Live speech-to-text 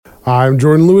I'm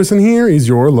Jordan Lewis, and here is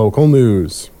your local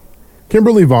news.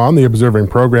 Kimberly Vaughn, the observing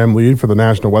program lead for the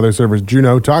National Weather Service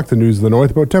Juneau, talked to News of the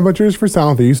North about temperatures for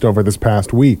Southeast over this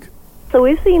past week. So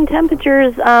we've seen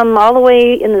temperatures all the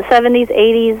way in the 70s,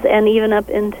 80s, and even up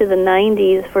into the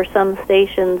 90s for some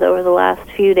stations over the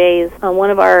last few days. One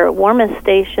of our warmest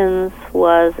stations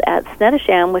was at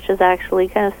Snettisham, which is actually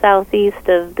kind of southeast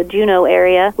of the Juneau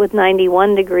area, with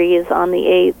 91 degrees on the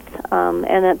 8th.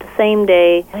 And at the same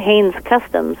day, Haynes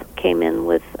Customs came in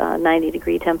with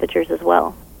 90-degree temperatures as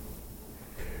well.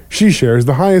 She shares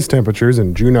the highest temperatures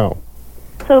in Juneau.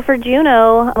 So for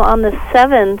Juneau, on the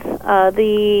 7th,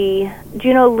 the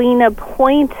Juneau-Lena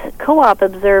Point Co-op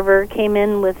Observer came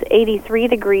in with 83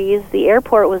 degrees, the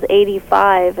airport was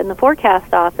 85, and the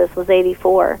forecast office was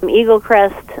 84. Eagle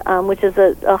Crest, which is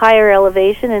a higher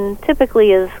elevation and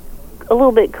typically is a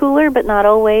little bit cooler, but not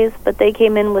always, but they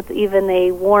came in with even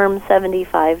a warm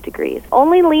 75 degrees.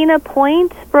 Only Lena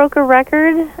Point broke a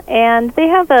record, and they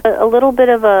have a little bit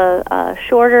of a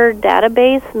shorter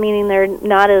database, meaning they're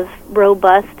not as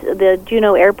robust. The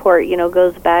Juneau Airport,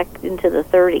 goes back into the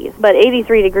 30s. But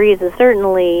 83 degrees is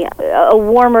certainly a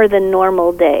warmer than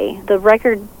normal day. The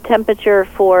record temperature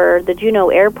for the Juneau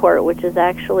Airport, which is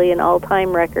actually an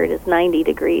all-time record, is 90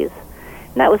 degrees.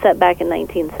 And that was set back in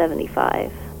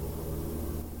 1975.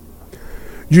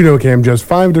 Juneau came just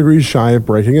 5 degrees shy of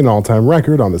breaking an all-time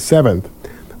record on the 7th.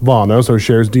 Vaughn also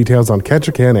shares details on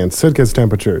Ketchikan and Sitka's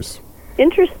temperatures.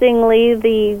 Interestingly,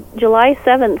 the July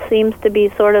 7th seems to be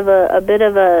sort of a bit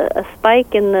of a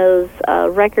spike in those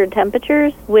record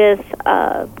temperatures, with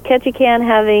Ketchikan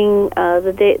having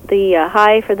the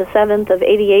high for the 7th of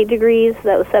 88 degrees.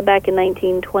 That was set back in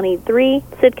 1923.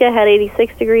 Sitka had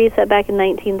 86 degrees, set back in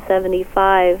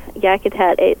 1975.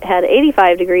 Yakutat had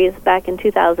 85 degrees back in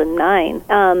 2009.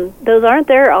 Those aren't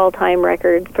their all-time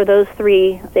records. For those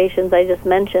three stations I just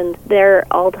mentioned, their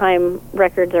all-time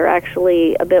records are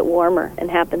actually a bit warmer and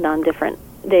happened on different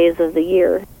days of the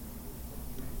year.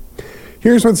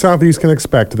 Here's what Southeast can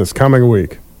expect this coming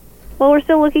week. Well, we're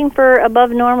still looking for above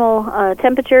normal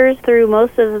temperatures through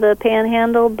most of the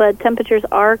panhandle, but temperatures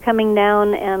are coming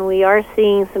down, and we are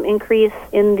seeing some increase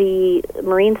in the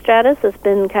marine stratus that's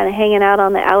been kind of hanging out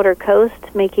on the outer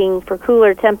coast, making for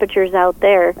cooler temperatures out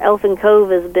there. Elfin Cove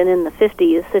has been in the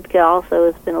 50s. Sitka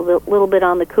also has been a little bit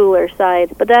on the cooler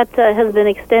side, but that has been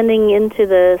extending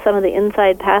into some of the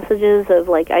inside passages of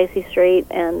like Icy Strait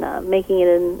and making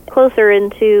it closer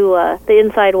into the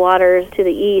inside waters to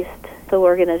the east. So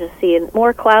we're going to just see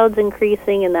more clouds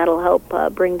increasing, and that'll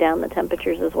help bring down the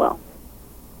temperatures as well.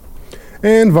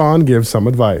 And Vaughn gives some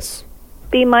advice.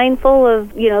 Be mindful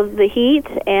of, the heat,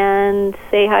 and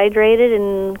stay hydrated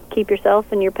and keep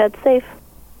yourself and your pets safe.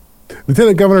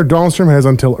 Lieutenant Governor Dahlstrom has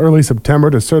until early September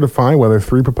to certify whether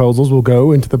 3 proposals will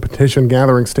go into the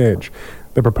petition-gathering stage.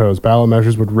 The proposed ballot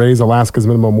measures would raise Alaska's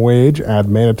minimum wage, add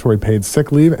mandatory paid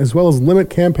sick leave, as well as limit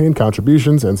campaign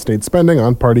contributions and state spending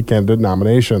on party candidate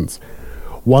nominations.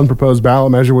 One proposed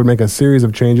ballot measure would make a series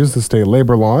of changes to state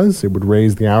labor laws. It would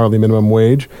raise the hourly minimum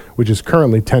wage, which is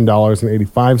currently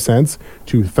 $10.85,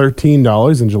 to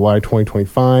 $13 in July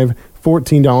 2025,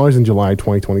 $14 in July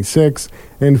 2026,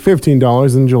 and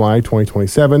 $15 in July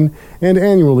 2027, and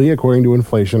annually according to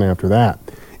inflation after that.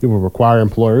 It will require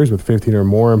employers with 15 or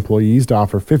more employees to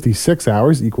offer 56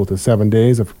 hours, equal to 7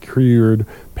 days of accrued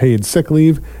paid sick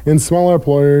leave, and smaller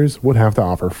employers would have to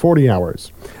offer 40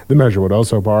 hours. The measure would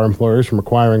also bar employers from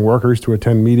requiring workers to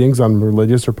attend meetings on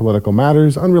religious or political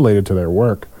matters unrelated to their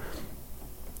work.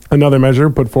 Another measure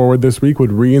put forward this week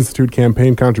would reinstitute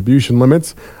campaign contribution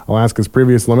limits. Alaska's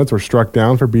previous limits were struck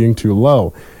down for being too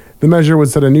low. The measure would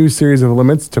set a new series of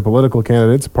limits to political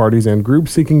candidates, parties, and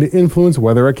groups seeking to influence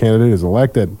whether a candidate is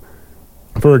elected.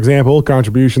 For example,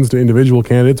 contributions to individual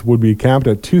candidates would be capped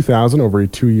at $2,000 over a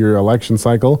 2-year election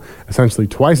cycle, essentially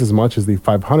twice as much as the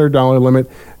 $500 limit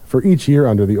for each year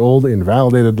under the old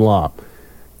invalidated law.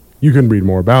 You can read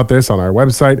more about this on our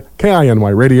website,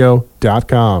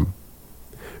 kinyradio.com.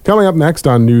 Coming up next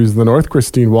on News of the North,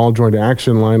 Christine Wall joined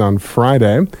Action Line on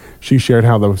Friday. She shared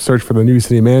how the search for the new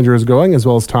city manager is going, as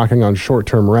well as talking on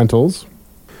short-term rentals.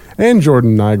 And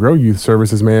Jordan Nigro, Youth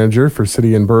Services Manager for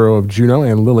City and Borough of Juneau,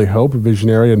 and Lily Hope,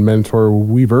 Visionary and Mentor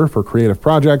Weaver for Creative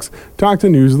Projects, talked to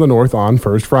News of the North on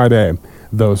First Friday.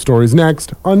 Those stories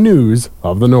next on News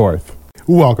of the North.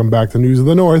 Welcome back to News of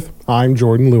the North. I'm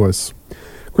Jordan Lewis.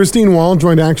 Christine Wall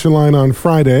joined Action Line on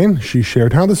Friday. She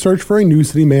shared how the search for a new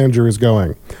city manager is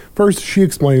going. First, she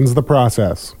explains the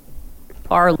process.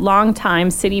 Our longtime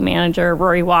city manager,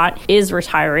 Rory Watt, is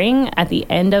retiring at the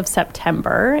end of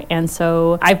September. And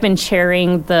so I've been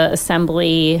chairing the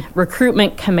Assembly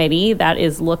recruitment committee that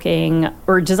is looking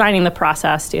or designing the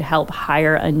process to help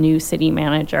hire a new city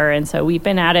manager. And so we've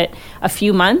been at it a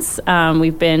few months.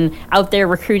 We've been out there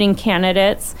recruiting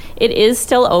candidates. It is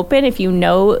still open. If you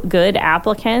know good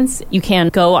applicants, you can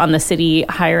go on the city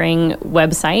hiring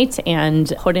website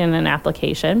and put in an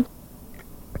application.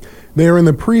 They are in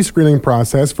the pre-screening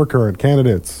process for current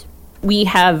candidates. We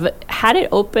have had it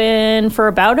open for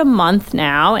about a month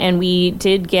now, and we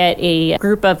did get a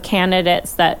group of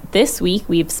candidates that this week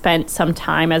we've spent some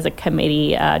time as a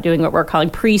committee doing what we're calling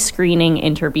pre-screening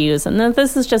interviews. And then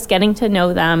this is just getting to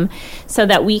know them so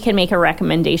that we can make a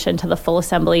recommendation to the full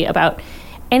assembly about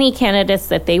any candidates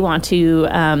that they want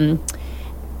to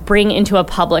bring into a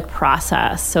public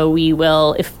process. So we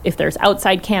will, if there's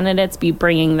outside candidates, be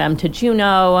bringing them to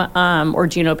Juneau, or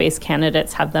Juneau-based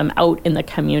candidates, have them out in the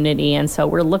community. And so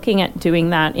we're looking at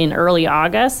doing that in early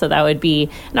August. So that would be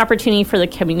an opportunity for the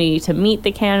community to meet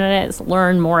the candidates,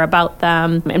 learn more about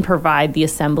them, and provide the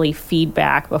assembly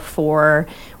feedback before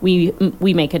we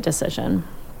make a decision.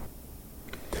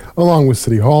 Along with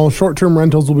City Hall, short-term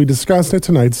rentals will be discussed at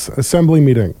tonight's assembly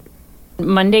meeting.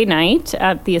 Monday night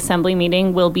at the assembly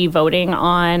meeting, we'll be voting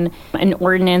on an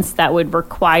ordinance that would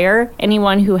require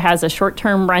anyone who has a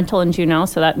short-term rental in Juneau,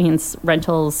 so that means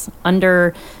rentals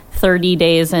under 30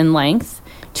 days in length,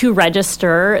 to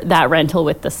register that rental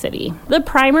with the city. The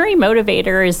primary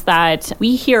motivator is that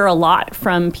we hear a lot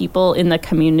from people in the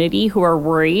community who are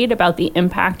worried about the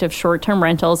impact of short-term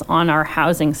rentals on our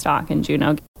housing stock in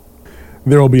Juneau.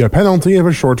 There will be a penalty if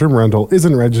a short-term rental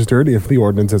isn't registered if the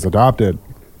ordinance is adopted.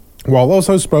 Wall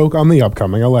also spoke on the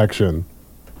upcoming election.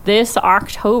 This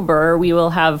October, we will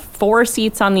have 4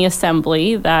 seats on the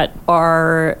assembly that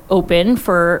are open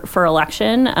for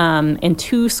election, and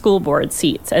 2 school board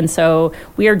seats. And so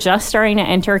we are just starting to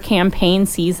enter campaign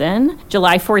season.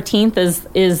 July 14th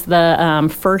is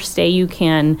the first day you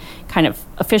can kind of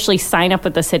officially sign up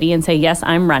with the city and say, yes,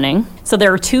 I'm running. So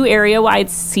there are 2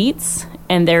 area-wide seats,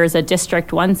 and there's a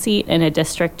District 1 seat and a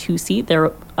District 2 seat.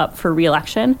 They're up for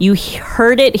re-election. You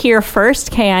heard it here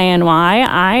first, KINY.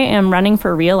 I am running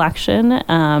for re-election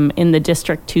in the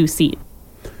District 2 seat.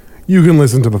 You can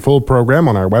listen to the full program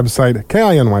on our website,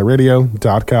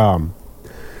 kinyradio.com.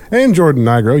 And Jordan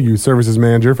Nigro, Youth Services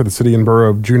Manager for the City and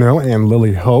Borough of Juneau, and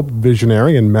Lily Hope,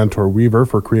 Visionary and Mentor Weaver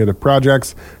for Creative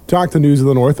Projects, talked to News of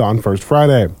the North on First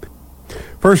Friday.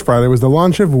 First Friday was the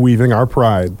launch of Weaving Our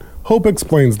Pride. Hope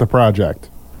explains the project.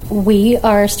 We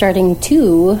are starting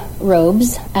 2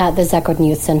 robes at the Zach Gordon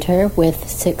Youth Center with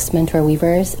 6 mentor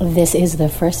weavers. This is the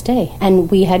first day. And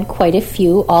we had quite a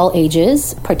few all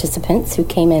ages participants who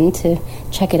came in to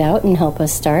check it out and help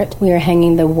us start. We are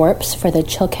hanging the warps for the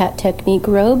Chilkat technique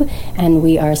robe, and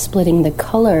we are splitting the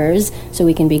colors so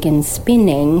we can begin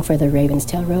spinning for the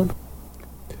Ravenstail robe.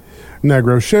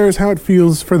 Negro shares how it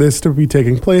feels for this to be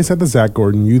taking place at the Zach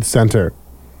Gordon Youth Center.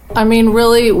 I mean,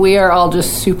 really, we are all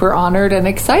just super honored and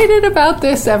excited about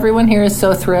this. Everyone here is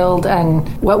so thrilled. And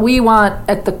what we want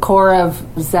at the core of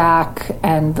Zach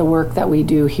and the work that we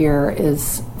do here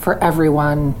is for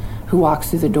everyone who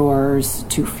walks through the doors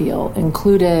to feel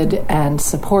included and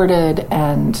supported.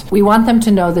 And we want them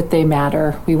to know that they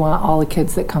matter. We want all the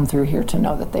kids that come through here to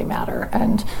know that they matter.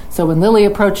 And so when Lily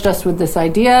approached us with this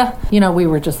idea, we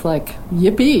were just like,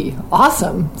 yippee,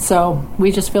 awesome. So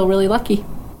we just feel really lucky.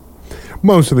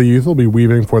 Most of the youth will be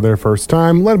weaving for their first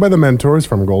time, led by the mentors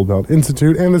from Gold Belt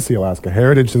Institute and the Sealaska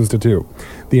Heritage Institute.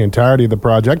 The entirety of the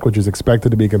project, which is expected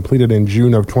to be completed in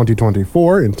June of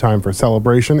 2024 in time for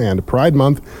Celebration and Pride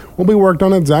Month, will be worked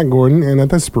on at Zach Gordon and at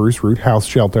the Spruce Root House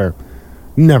Shelter.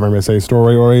 Never miss a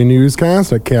story or a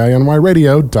newscast at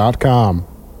kinyradio.com.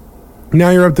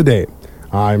 Now you're up to date.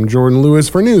 I'm Jordan Lewis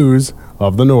for News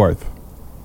of the North.